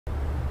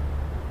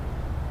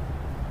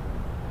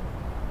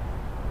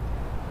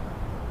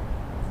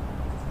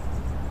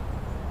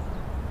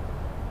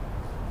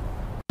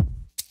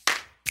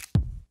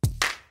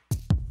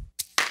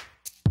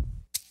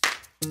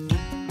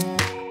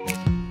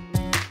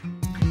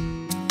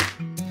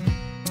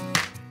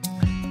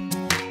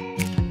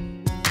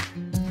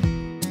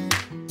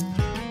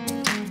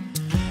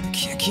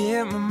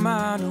get my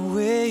mind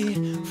away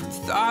from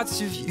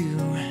thoughts of you.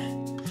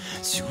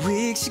 2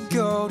 weeks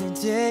ago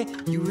today,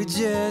 you were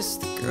just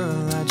the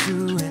girl I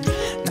drew. And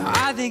now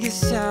I think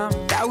it's time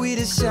that we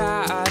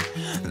decide,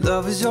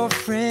 lovers or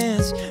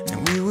friends,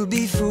 and we would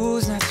be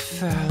fools not to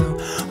follow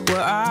what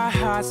our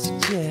hearts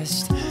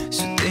suggest.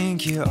 So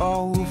think it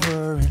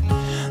over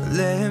and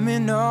let me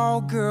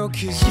know, girl,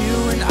 'cause you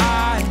and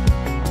I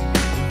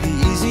would be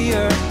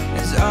easier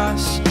as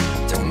us.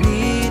 Don't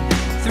need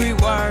 3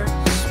 words,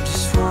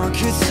 just one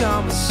could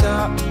sum us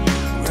up.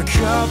 We're a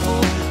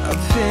couple of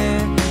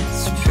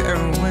pins, a pair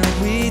when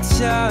we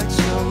touch.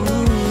 Oh,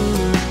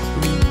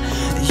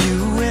 you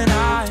and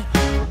I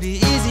would be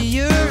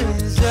easier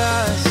as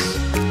us.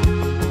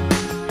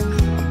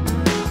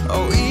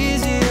 Oh,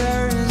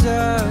 easier as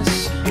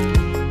us.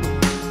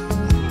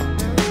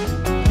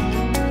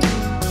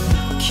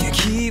 Can't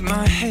keep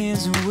my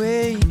hands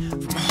away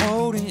from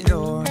holding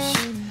yours.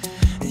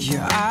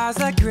 Your eyes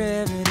like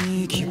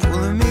gravity keep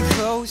pulling me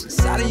close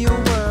inside of your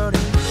world.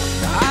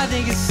 And I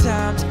think it's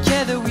time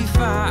together we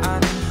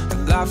find a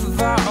life of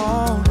our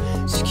own.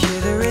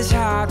 Together it's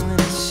hard when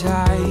it's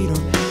tight.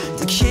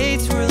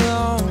 Decades we're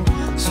alone,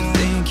 so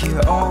think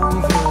it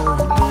over.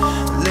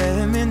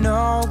 Let me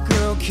know,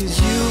 girl, 'cause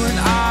you and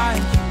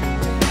I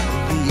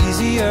would be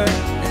easier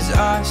as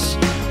us.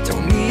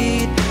 Don't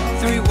need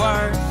 3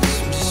 words,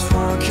 just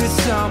one could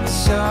sum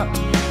us up.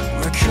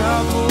 We're a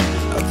couple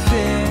of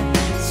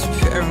pins, a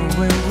pair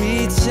when we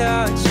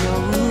touch. Oh,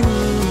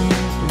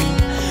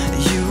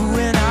 you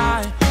and I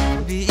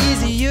would be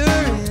easier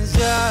as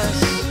us.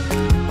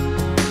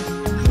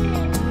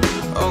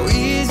 Oh,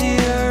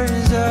 easier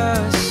as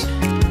us.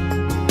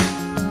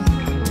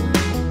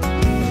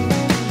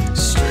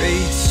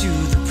 Straight to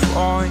the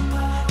point,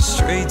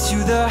 straight to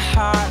the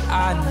heart.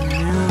 I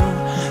knew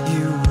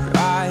you were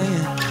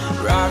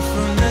right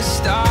from the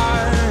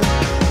start.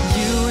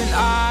 You and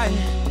I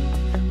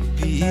would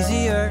be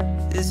easier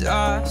as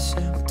us.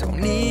 We don't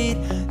need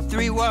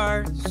 3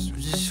 words,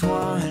 just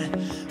one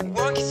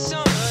can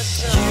sum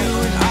us up. You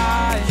and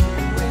I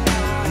would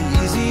be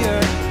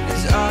easier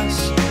as us.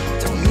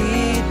 Don't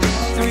need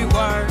 3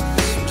 words,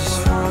 just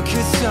one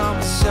could sum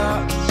us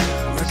up.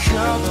 We're a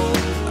couple